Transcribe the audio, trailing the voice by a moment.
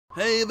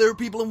Hey there,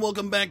 people, and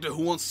welcome back to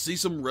Who Wants to See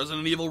Some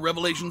Resident Evil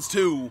Revelations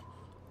 2?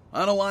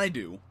 I know I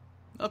do.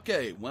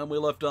 Okay, when we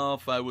left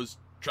off, I was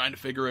trying to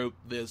figure out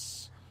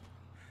this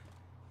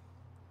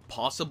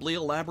possibly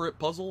elaborate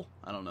puzzle?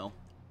 I don't know.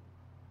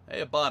 Hey,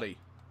 a body.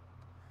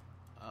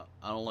 I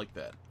don't like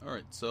that.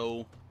 Alright,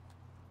 so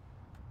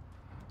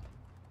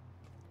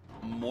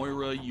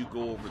Moira, you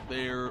go over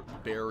there.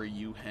 Barry,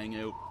 you hang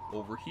out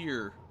over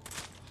here.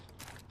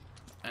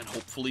 And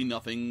hopefully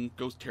nothing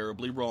goes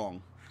terribly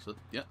wrong. So,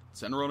 yeah,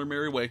 send her on her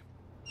merry way.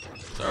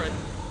 It's alright.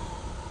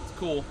 It's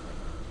cool.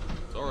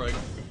 It's alright.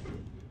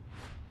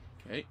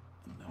 Okay,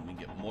 and then we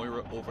get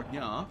Moira over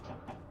here.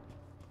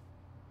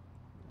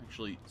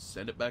 Actually,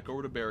 send it back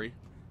over to Barry,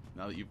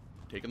 now that you've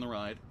taken the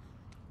ride.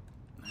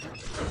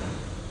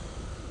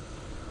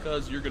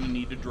 Because you're going to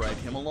need to drag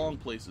him along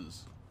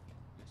places.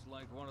 It's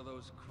like one of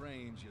those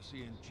cranes you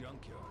see in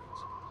junkyards.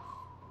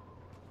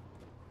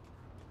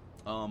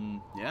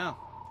 Yeah.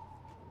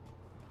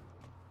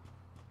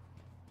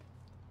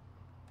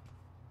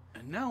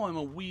 And now I'm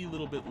a wee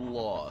little bit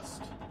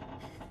lost.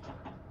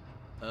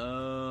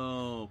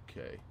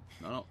 Okay.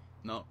 No,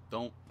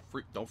 don't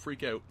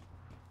freak out.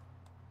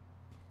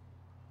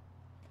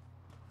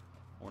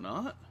 Or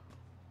not?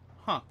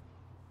 Huh.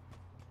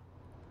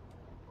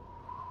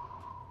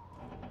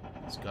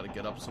 Just gotta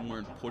get up somewhere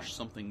and push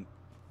something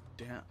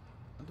down.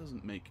 That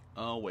doesn't make...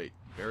 Oh, wait.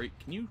 Barry,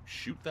 can you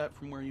shoot that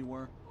from where you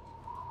were?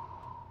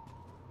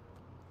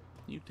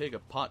 Can you take a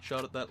pot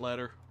shot at that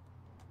ladder?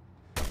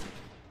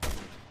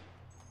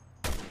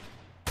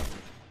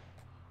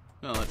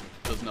 No, that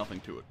does nothing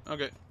to it.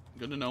 Okay,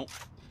 good to know.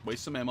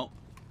 Waste some ammo.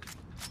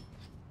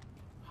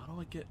 How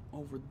do I get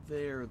over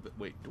there?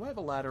 Wait, do I have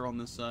a ladder on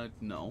this side?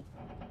 No.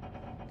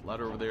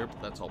 Ladder over there,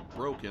 but that's all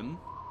broken.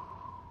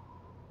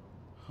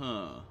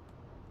 Huh.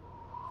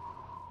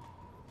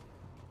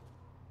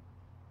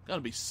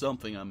 Gotta be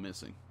something I'm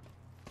missing.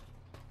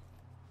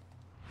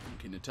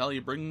 Okay,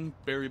 Natalia, bring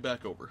Barry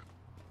back over.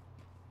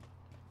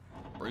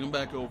 Bring him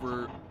back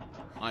over.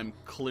 I'm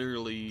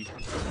clearly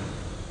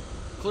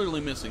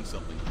missing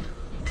something here.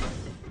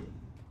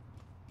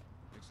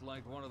 It's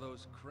like one of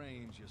those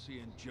cranes you see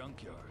in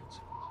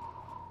junkyards.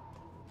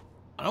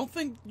 I don't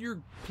think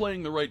you're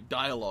playing the right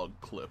dialogue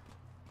clip.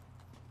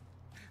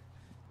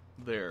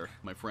 There,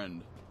 my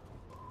friend.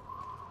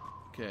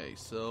 Okay,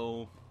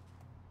 so...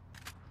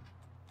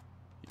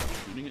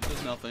 shooting it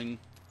does nothing.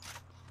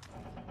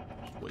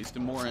 Just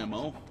wasting more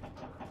ammo.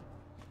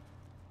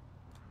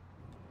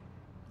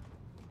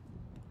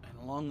 And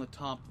along the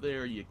top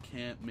there, you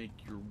can't make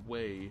your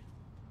way.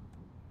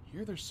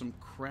 Here there's some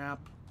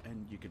crap,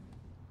 and you could...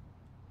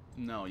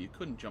 No, you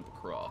couldn't jump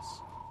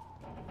across.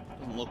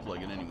 Doesn't look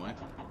like it anyway.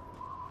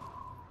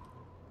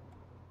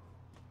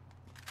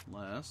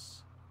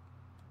 Unless...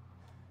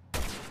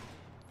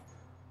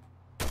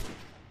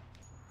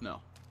 No.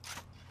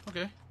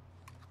 Okay.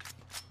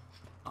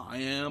 I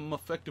am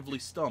effectively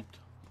stumped.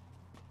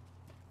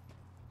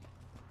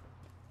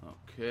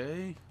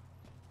 Okay.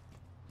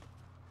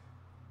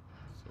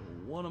 So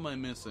what am I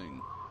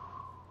missing?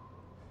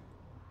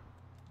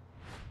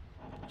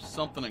 There's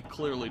something I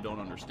clearly don't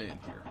understand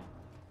here.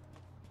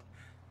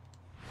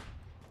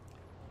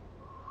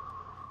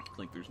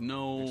 Like there's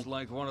no... It's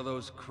like one of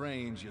those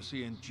cranes you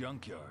see in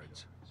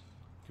junkyards.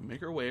 Can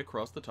make our way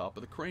across the top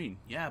of the crane.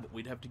 Yeah, but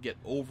we'd have to get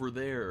over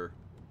there.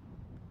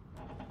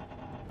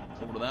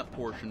 Over to that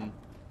portion.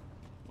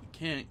 We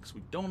can't, because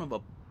we don't have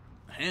a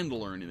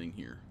handle or anything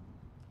here.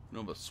 We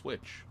don't have a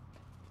switch.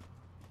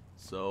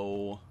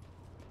 So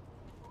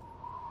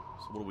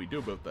what do we do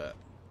about that?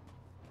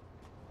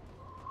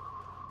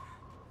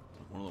 It's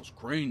like one of those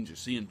cranes you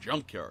see in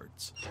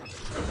junkyards.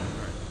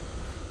 Alright.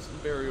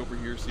 Send Barry over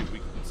here, see if we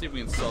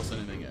can suss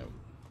anything out.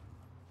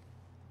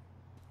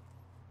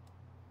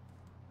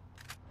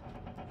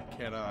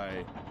 Can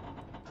I...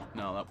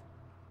 No,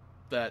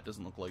 that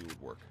doesn't look like it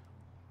would work.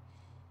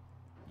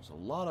 There's a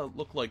lot of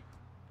look like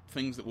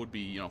things that would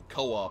be, you know,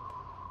 co-op.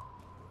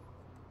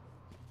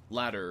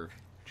 Ladder.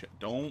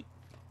 Don't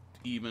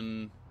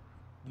even...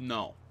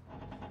 No.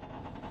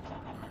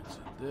 Alright, so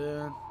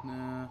there...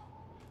 Nah.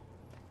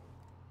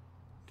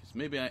 Because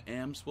maybe I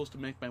am supposed to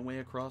make my way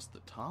across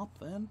the top,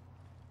 then?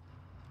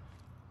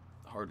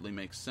 Hardly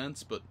makes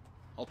sense, but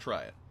I'll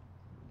try it.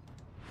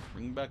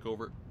 Bring me back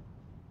over.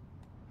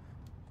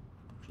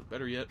 Actually,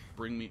 better yet,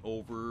 bring me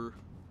over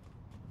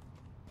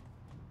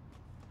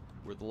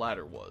where the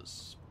ladder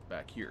was.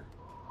 Back here.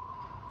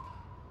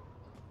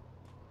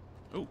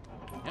 Oh,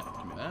 yeah,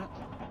 give me that.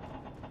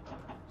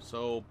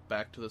 So,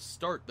 back to the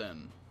start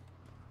then.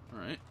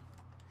 Alright.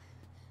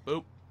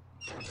 Boop.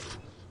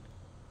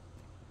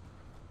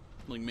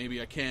 Like,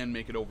 maybe I can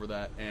make it over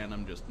that, and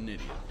I'm just an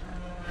idiot.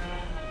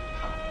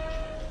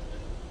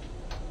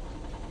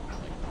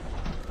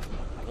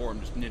 Or I'm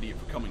just an idiot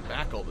for coming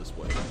back all this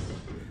way.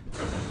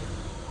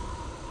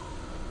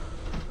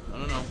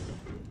 No.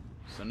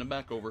 Send him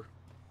back over.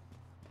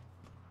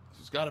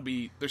 There's gotta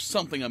be... There's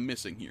something I'm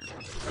missing here.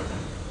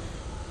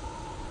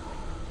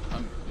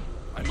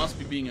 I must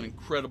be being an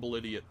incredible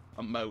idiot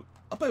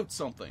about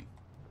something.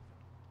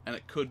 And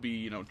it could be,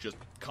 you know, just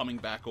coming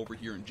back over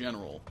here in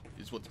general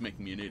is what's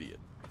making me an idiot.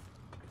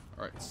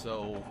 Alright,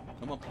 so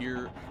come up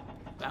here.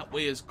 That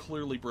way is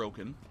clearly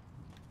broken.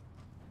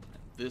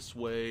 This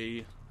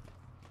way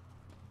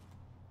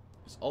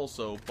is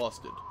also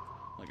busted.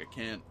 Like I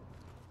can't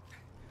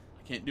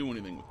do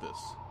anything with this.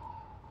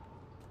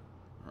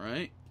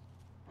 Alright.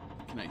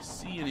 Can I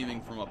see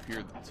anything from up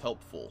here that's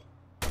helpful?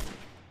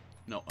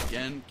 No,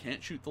 again,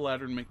 can't shoot the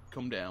ladder and make it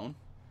come down.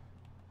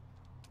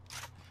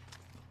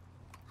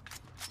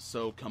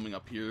 So coming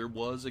up here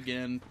was,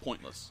 again,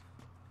 pointless.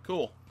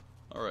 Cool.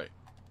 Alright.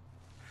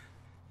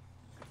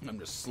 I'm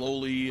just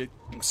slowly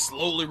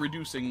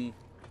reducing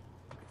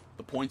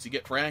the points you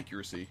get for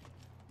accuracy.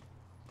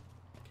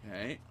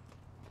 Okay.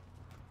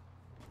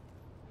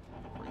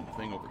 Bring the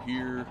thing over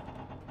here.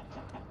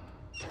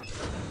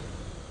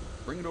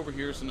 Bring it over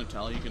here so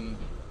Natalia can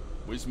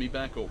whiz me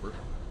back over.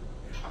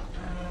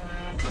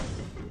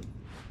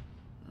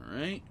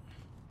 Alright.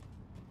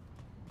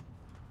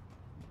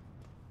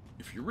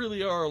 If you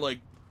really are, like,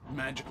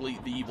 magically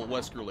the evil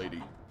Wesker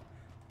lady,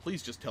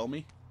 please just tell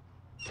me.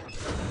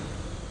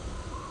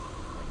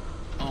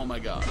 Oh my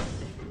god.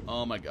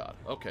 Oh my god.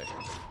 Okay.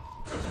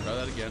 Let's try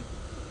that again.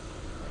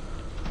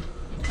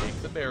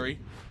 Take the berry.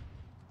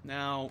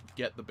 Now,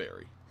 get the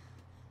berry.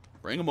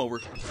 Bring him over.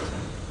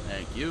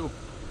 Thank you.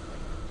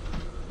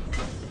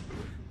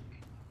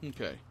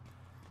 Okay.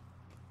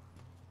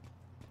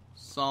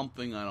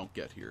 Something I don't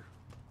get here.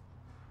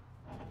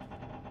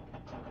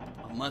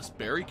 Unless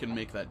Barry can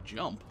make that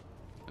jump,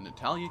 and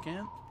Natalia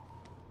can't,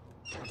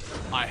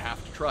 I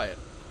have to try it.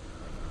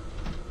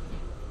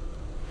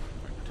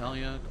 Alright,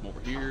 Natalia, come over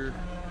here.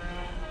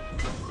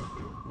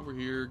 Over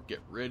here,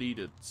 get ready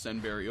to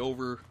send Barry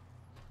over.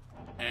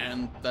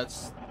 And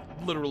that's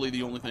literally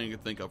the only thing I can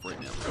think of right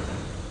now.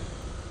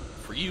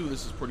 For you,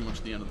 this is pretty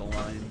much the end of the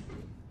line.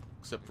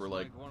 Except for,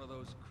 like one of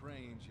those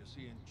cranes you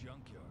see in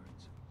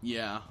junkyards.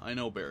 Yeah, I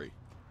know, Barry.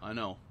 I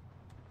know.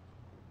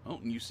 Oh,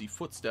 and you see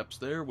footsteps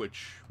there,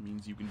 which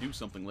means you can do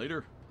something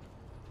later.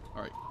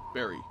 Alright,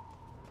 Barry.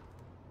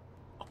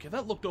 Okay,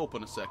 that looked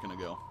open a second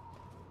ago.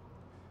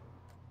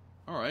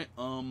 Alright,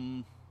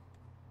 Well,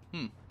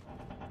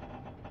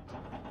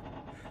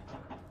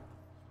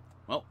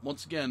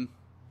 once again,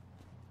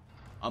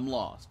 I'm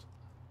lost.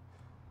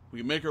 We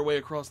can make our way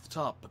across the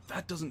top, but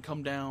that doesn't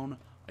come down.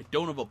 I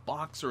don't have a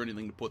box or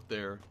anything to put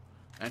there,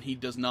 and he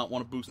does not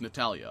want to boost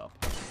Natalia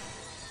up.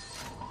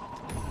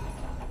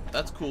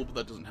 That's cool, but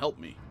that doesn't help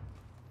me.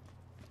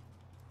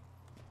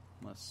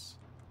 Unless...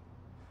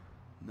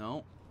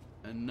 No.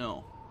 And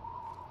no.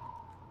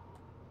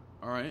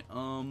 Alright,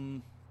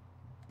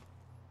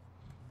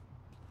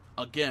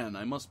 Again,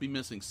 I must be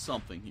missing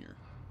something here.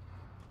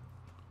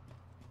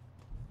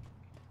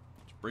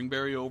 Just bring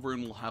Barry over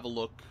and we'll have a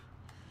look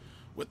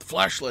with the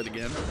flashlight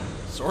again.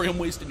 Sorry I'm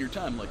wasting your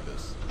time like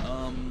this.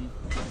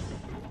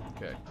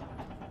 Okay.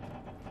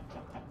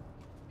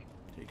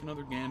 Take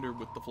another gander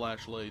with the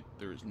flashlight.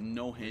 There is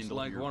no handle It's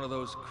like here. one of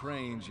those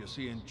cranes you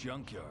see in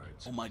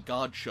junkyards. Oh my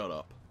god, shut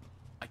up.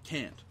 I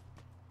can't.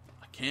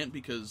 I can't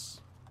because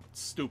it's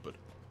stupid.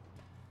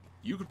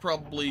 You could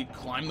probably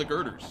climb the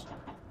girders.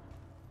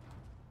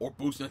 Or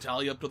boost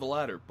Natalia up to the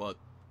ladder, but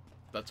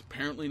that's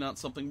apparently not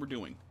something we're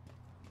doing.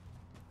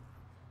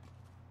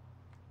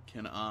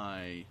 Can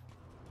I...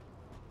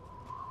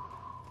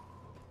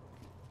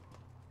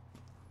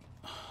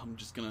 I'm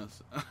just gonna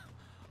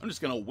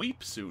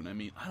weep soon. I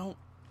mean, I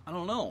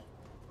don't know.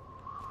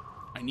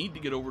 I need to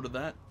get over to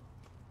that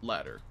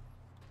ladder.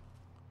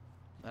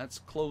 That's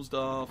closed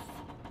off.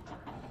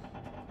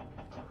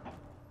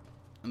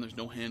 And there's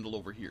no handle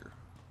over here.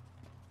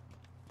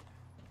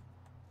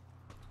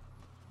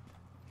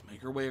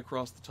 Make our way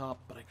across the top,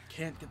 but I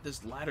can't get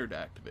this ladder to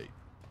activate.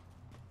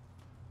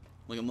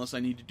 Like, unless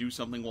I need to do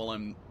something while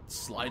I'm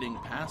sliding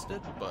past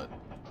it, but...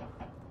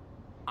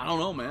 I don't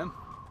know, man.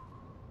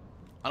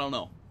 I don't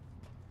know.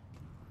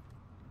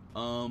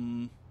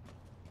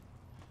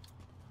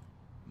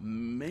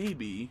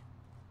 Maybe...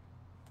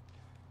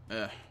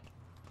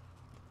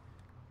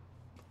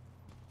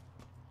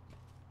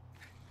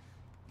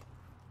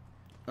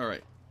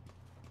 Alright.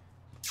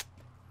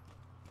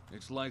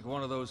 It's like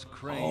one of those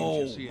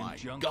cranes you see in my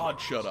junkyards. god,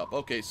 shut up.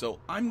 Okay, so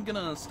I'm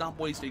gonna stop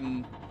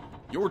wasting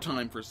your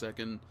time for a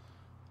second.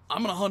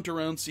 I'm gonna hunt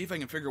around, see if I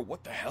can figure out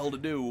what the hell to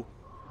do,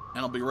 and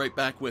I'll be right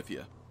back with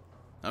you.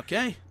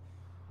 Okay?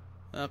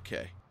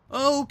 Okay.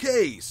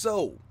 Okay,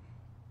 so...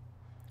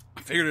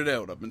 I figured it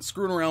out. I've been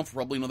screwing around for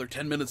probably another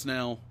 10 minutes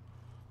now.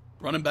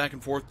 Running back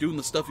and forth, doing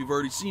the stuff you've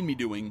already seen me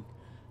doing.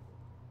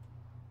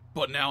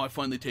 But now I've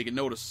finally taken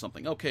notice of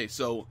something. Okay,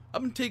 so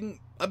I've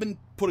been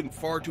putting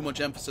far too much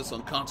emphasis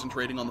on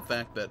concentrating on the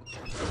fact that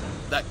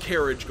that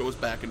carriage goes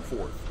back and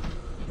forth.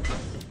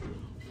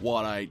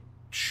 What I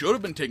should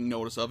have been taking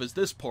notice of is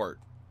this part.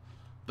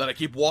 That I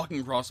keep walking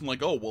across. I'm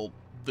like, oh, well,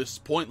 this is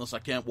pointless. I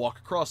can't walk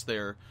across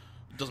there.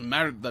 It doesn't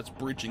matter that that's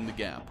breaching the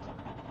gap.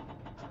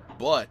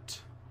 But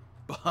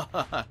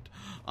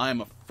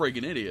I'm a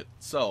friggin' idiot.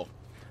 So,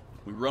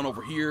 we run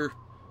over here.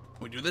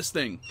 We do this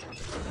thing.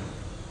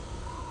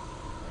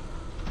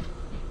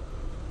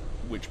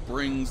 which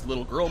brings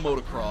little girl mode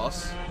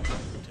across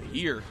to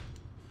here.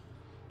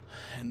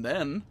 And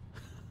then,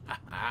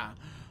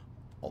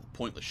 all the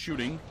pointless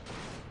shooting,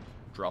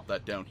 drop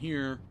that down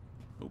here.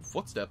 Oh,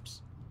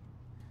 footsteps.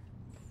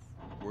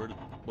 What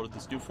did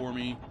this do for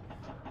me?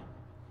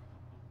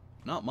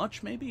 Not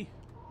much, maybe?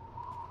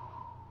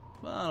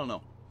 I don't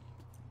know.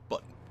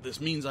 But this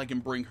means I can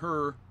bring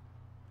her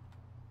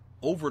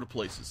over to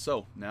places.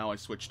 So, now I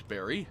switch to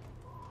Barry.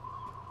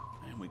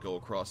 And we go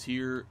across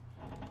here.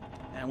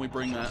 And we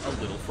bring that a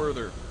little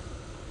further.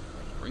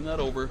 Bring that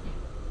over.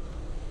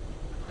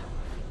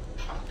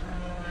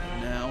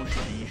 Now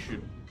she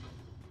should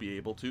be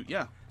able to...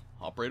 Yeah,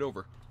 hop right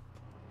over.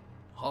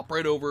 Hop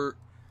right over.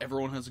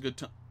 Everyone has a good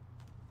time.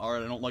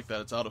 Alright, I don't like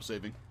that. It's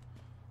auto-saving.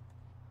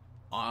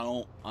 I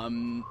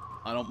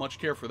don't much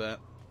care for that.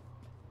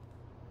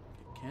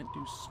 Can't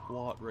do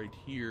squat right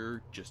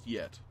here just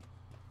yet.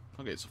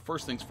 Okay, so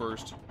first things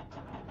first.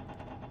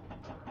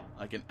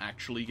 I can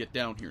actually get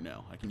down here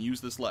now. I can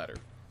use this ladder.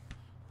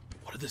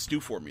 What did this do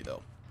for me,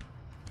 though?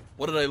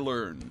 What did I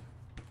learn?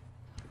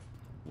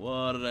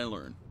 What did I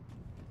learn?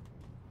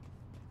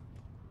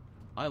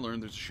 I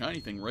learned there's a shiny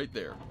thing right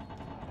there.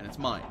 And it's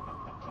mine.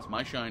 It's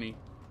my shiny.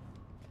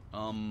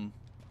 Oh,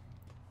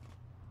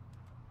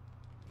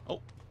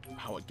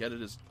 how I get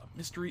it is a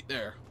mystery.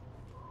 There.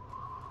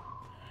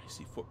 I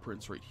see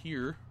footprints right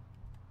here.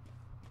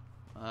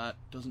 That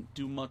doesn't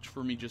do much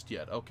for me just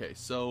yet. Okay,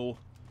 so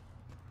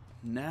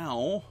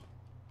now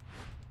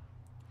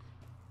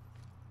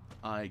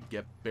I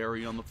get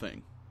Barry on the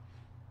thing.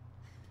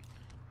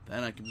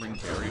 Then I can bring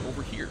Barry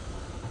over here.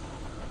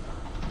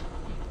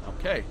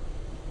 Okay.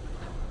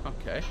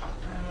 Okay.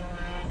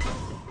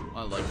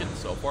 I like it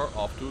so far.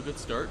 Off to a good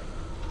start.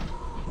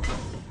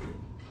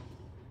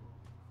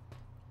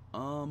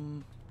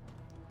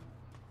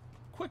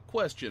 Quick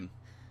question.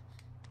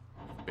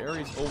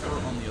 Barry's over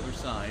on the other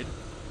side.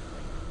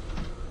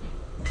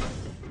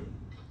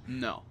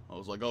 No. I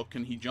was like, oh,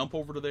 can he jump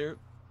over to there?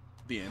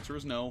 The answer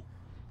is no.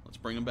 Let's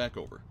bring him back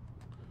over.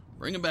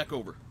 Bring him back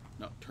over.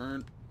 No,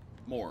 turn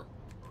more.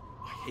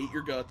 I hate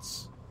your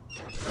guts.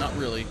 Not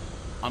really.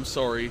 I'm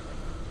sorry.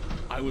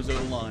 I was out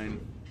of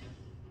line.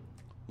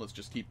 Let's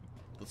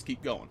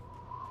keep going.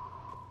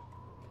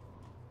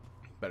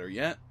 Better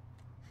yet,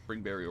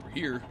 bring Barry over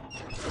here.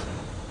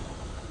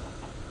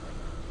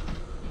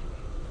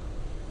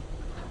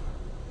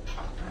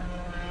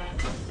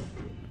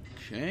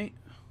 Okay.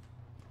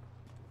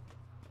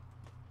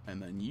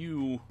 And then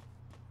you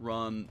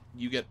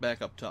get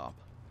back up top.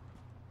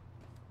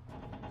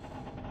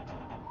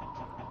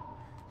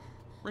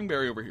 Bring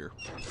Barry over here.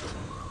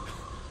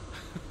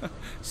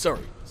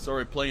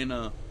 Sorry, playing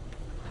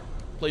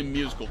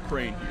musical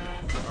crane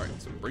here. Alright,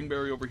 so bring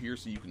Barry over here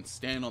so you can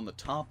stand on the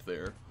top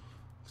there.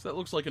 So that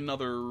looks like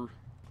another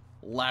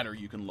ladder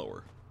you can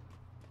lower.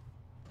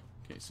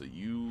 Okay, so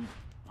you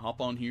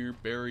hop on here,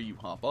 Barry, you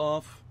hop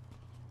off.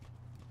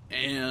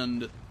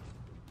 And...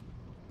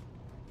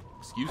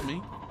 Excuse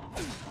me?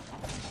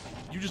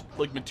 You just,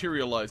 like,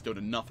 materialized out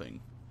of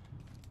nothing.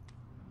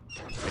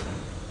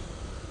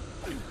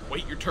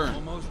 Wait your turn.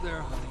 Almost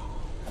there, honey.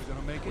 You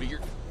gonna make it? Wait your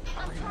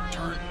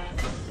turn.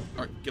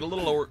 Alright, get a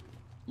little lower.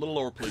 A little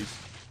lower, please.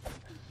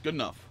 Good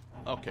enough.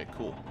 Okay,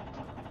 cool.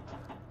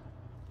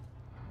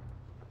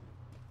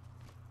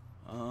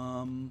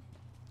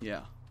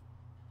 Yeah.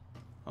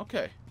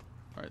 Okay.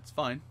 Alright, it's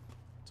fine.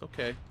 It's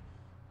okay.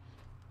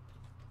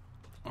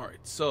 Alright,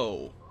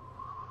 so...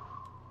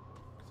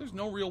 There's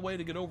no real way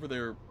to get over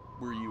there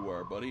where you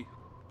are, buddy.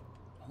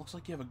 Looks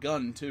like you have a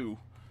gun, too.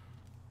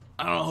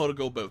 I don't know how to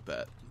go about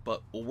that,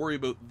 but we'll worry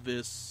about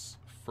this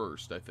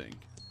first, I think.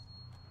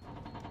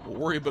 We'll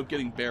worry about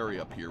getting Barry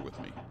up here with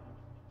me.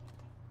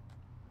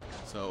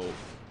 So,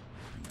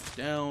 bring that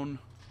down.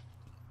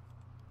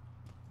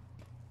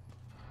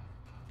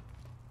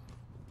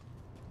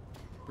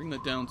 Bring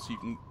that down so you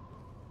can...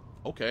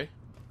 Okay.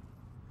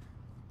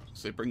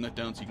 Say bring that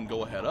down so you can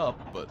go ahead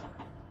up, but...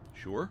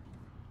 Sure.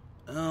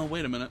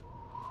 Wait a minute.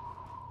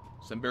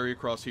 Send Barry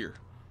across here.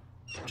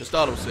 Just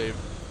autosave.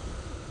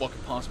 What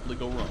could possibly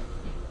go wrong?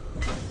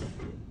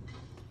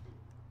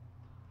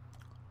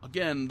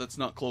 Again, that's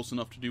not close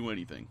enough to do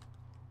anything.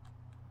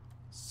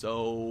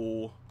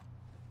 So...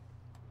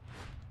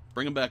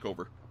 Bring him back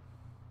over.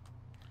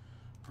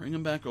 Bring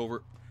him back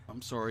over.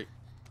 I'm sorry.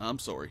 I'm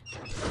sorry.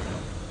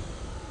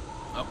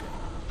 Okay.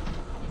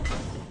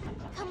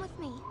 Come with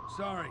me.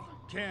 Sorry,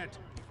 can't.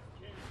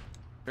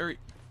 Barry,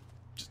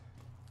 just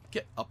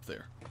get up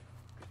there.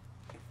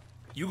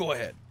 You go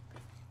ahead.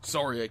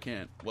 Sorry, I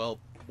can't. Well,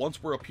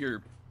 once we're up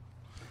here,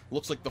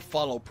 looks like the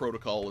follow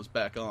protocol is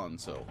back on,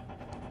 so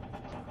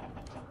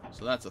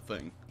that's a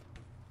thing.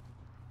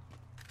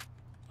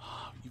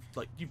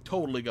 You've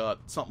totally got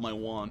something I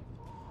want,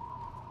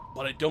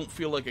 but I don't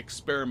feel like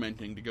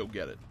experimenting to go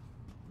get it.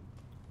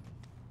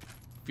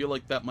 I feel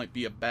like that might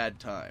be a bad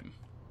time.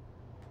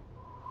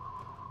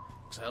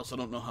 Because I also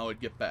don't know how I'd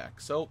get back.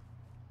 So,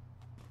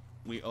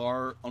 we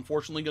are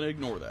unfortunately going to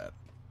ignore that.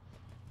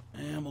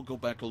 And we'll go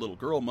back to little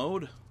girl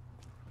mode.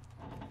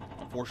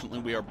 Unfortunately,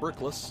 we are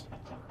brickless.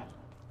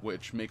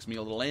 which makes me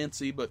a little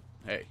antsy, but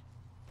hey.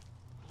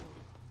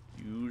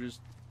 You just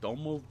don't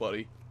move,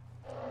 buddy.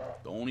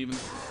 Don't even...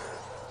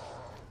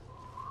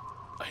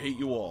 I hate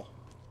you all.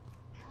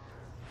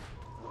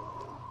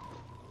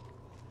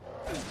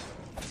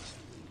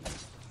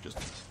 Just,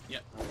 yeah,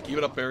 keep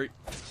it up, Barry.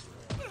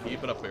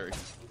 Keep it up, Barry.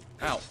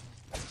 Ow.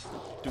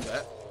 Do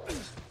that.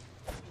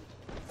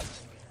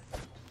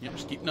 Yeah,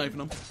 just keep knifing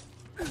them.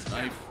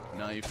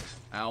 Knife.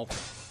 Ow.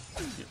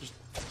 Yeah, just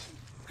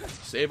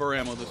save our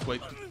ammo this way.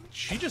 Did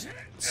she just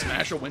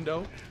smash a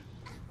window?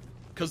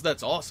 Because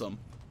that's awesome.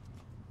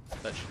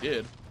 That she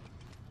did.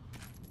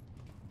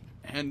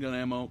 Handgun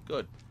ammo.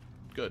 Good.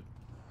 Good.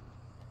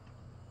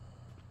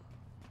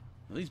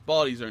 Now, these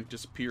bodies aren't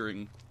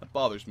disappearing. That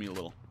bothers me a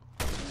little.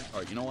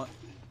 Alright, you know what?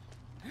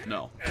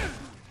 No.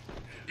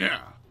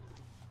 Yeah.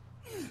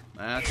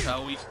 That's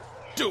how we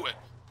do it.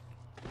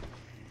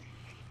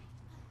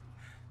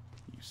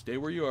 You stay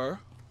where you are.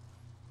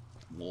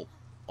 We'll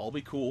all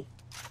be cool.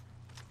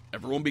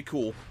 Everyone be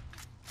cool.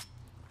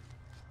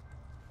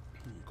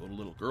 Go to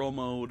little girl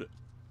mode.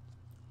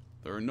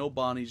 There are no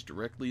bodies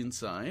directly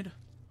inside.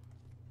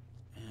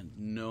 And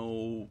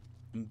no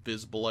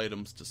invisible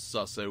items to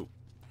suss out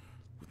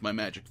with my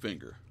magic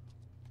finger.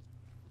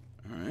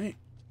 Alright.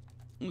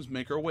 Let's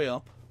make our way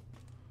up.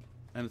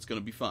 And it's going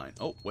to be fine.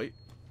 Oh, wait.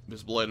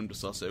 Invisible item to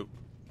suss out.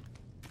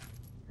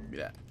 Give me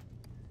that.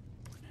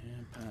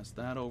 And pass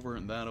that over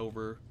and that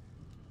over.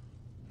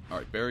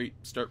 Alright, Barry,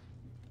 start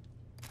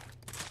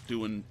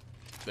doing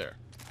there.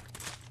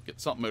 Get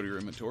something out of your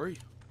inventory.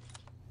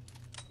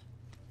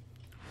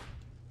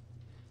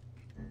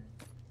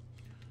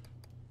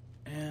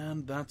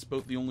 And that's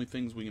about the only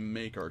things we can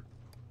make are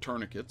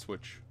tourniquets,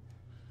 which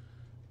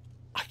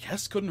I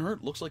guess couldn't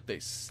hurt. Looks like they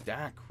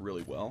stack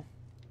really well.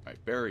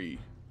 Alright, Barry,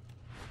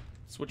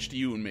 switch to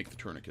you and make the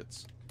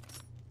tourniquets.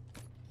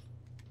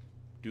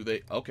 Do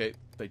they? Okay,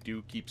 they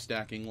do keep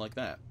stacking like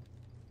that.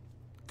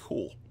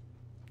 Cool.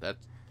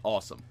 That's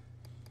awesome.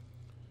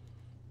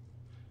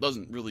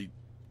 Doesn't really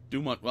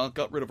do much. Well,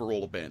 got rid of a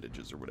roll of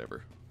bandages or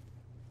whatever.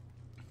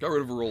 Got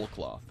rid of a roll of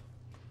cloth.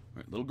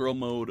 Alright, little girl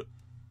mode,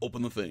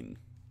 open the thing.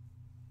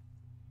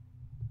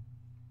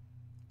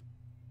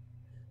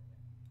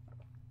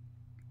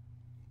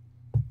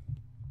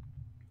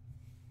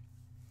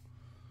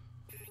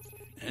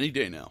 Any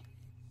day now.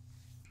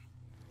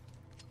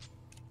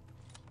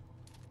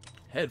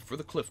 Head for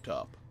the cliff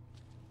top.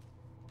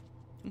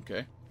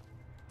 Okay.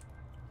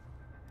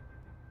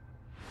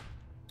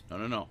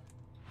 No.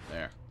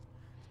 There.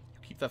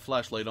 Keep that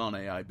flashlight on,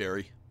 AI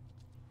Barry.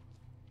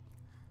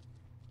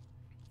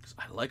 'Cause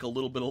I like a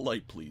little bit of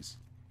light, please.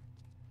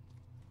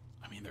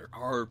 I mean, there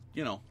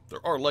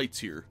are lights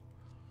here.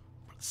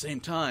 But at the same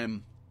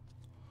time,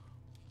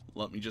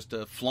 let me just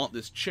flaunt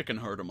this chicken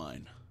heart of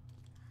mine.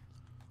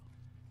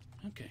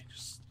 Okay,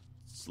 just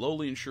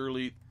slowly and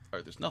surely.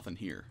 Alright, there's nothing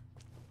here.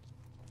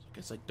 So I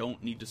guess I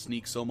don't need to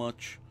sneak so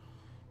much.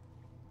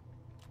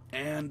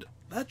 And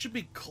that should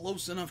be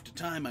close enough to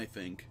time, I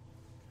think.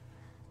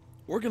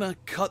 We're gonna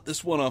cut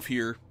this one off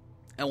here,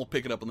 and we'll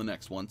pick it up on the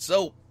next one.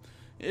 So,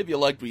 if you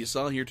liked what you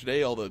saw here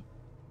today, all the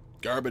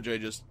garbage I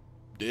just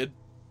did,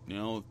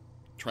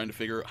 trying to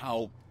figure out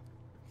how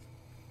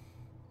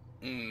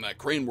that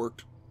crane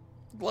worked,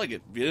 like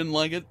it. If you didn't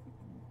like it,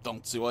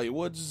 don't see why you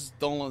would. Just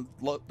don't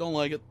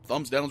like it.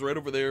 Thumbs down's right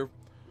over there.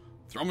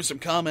 Throw me some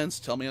comments.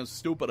 Tell me how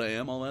stupid I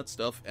am. All that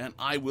stuff. And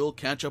I will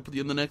catch up with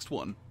you in the next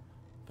one.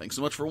 Thanks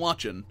so much for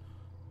watching.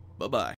 Bye-bye.